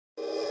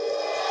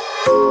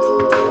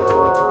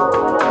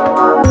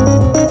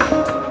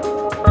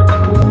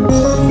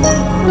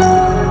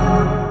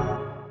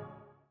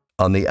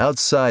On the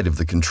outside of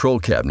the control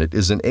cabinet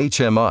is an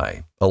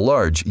HMI, a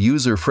large,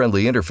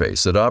 user-friendly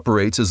interface that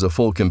operates as a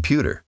full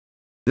computer.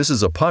 This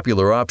is a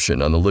popular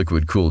option on the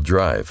liquid-cooled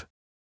drive.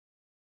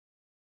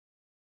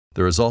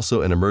 There is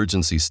also an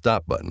emergency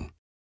stop button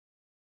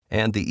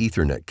and the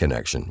Ethernet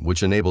connection,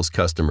 which enables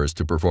customers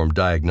to perform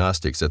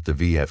diagnostics at the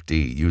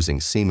VFD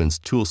using Siemens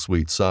Tool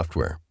Suite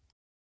software.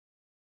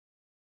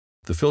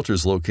 The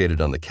filters located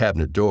on the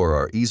cabinet door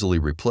are easily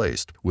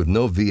replaced with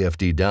no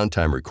VFD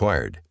downtime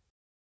required.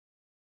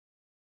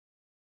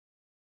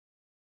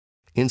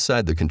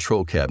 Inside the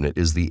control cabinet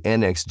is the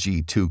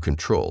NXG2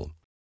 control,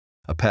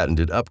 a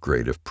patented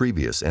upgrade of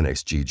previous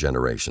NXG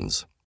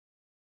generations.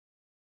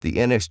 The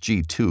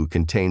NXG2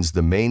 contains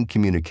the main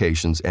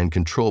communications and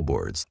control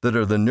boards that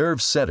are the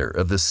nerve center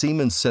of the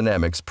Siemens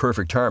SINAMICS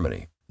Perfect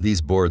Harmony.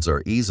 These boards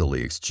are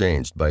easily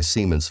exchanged by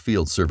Siemens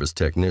field service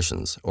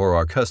technicians or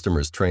our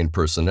customers' trained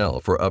personnel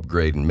for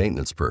upgrade and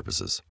maintenance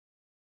purposes.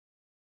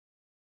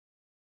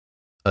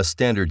 A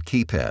standard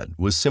keypad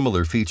with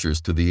similar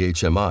features to the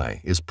HMI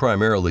is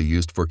primarily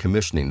used for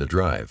commissioning the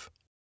drive.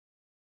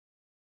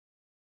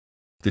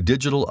 The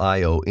digital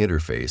I/O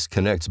interface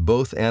connects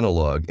both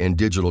analog and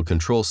digital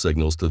control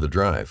signals to the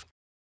drive.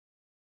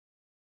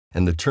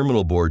 And the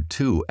terminal board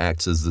 2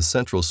 acts as the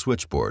central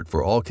switchboard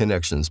for all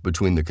connections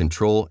between the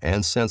control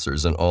and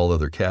sensors and all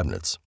other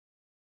cabinets.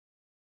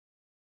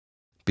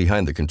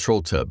 Behind the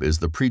control tub is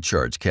the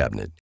pre-charge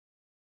cabinet,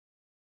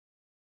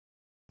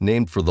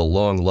 named for the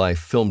long-life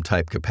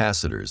film-type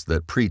capacitors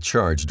that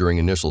pre-charge during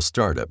initial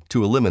startup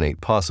to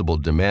eliminate possible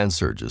demand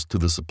surges to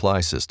the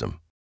supply system.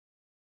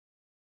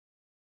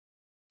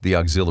 The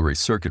auxiliary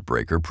circuit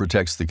breaker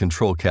protects the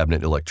control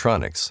cabinet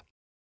electronics.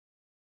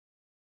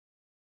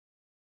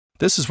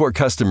 This is where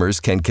customers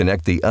can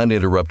connect the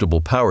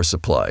uninterruptible power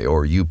supply,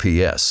 or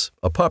UPS,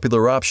 a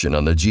popular option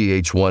on the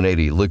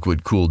GH180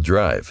 liquid-cooled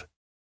drive.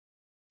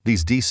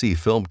 These DC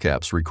film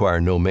caps require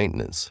no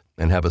maintenance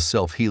and have a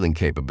self-healing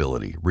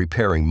capability,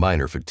 repairing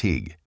minor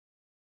fatigue.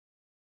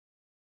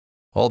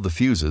 All the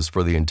fuses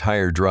for the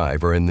entire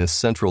drive are in this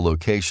central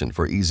location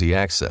for easy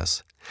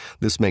access.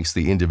 This makes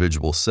the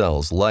individual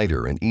cells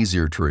lighter and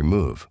easier to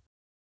remove.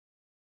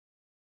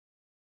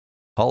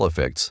 Hall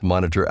effects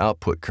monitor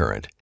output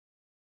current,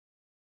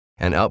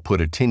 and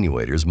output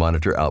attenuators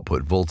monitor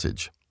output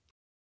voltage.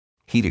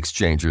 Heat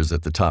exchangers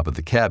at the top of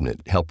the cabinet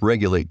help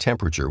regulate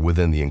temperature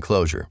within the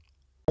enclosure.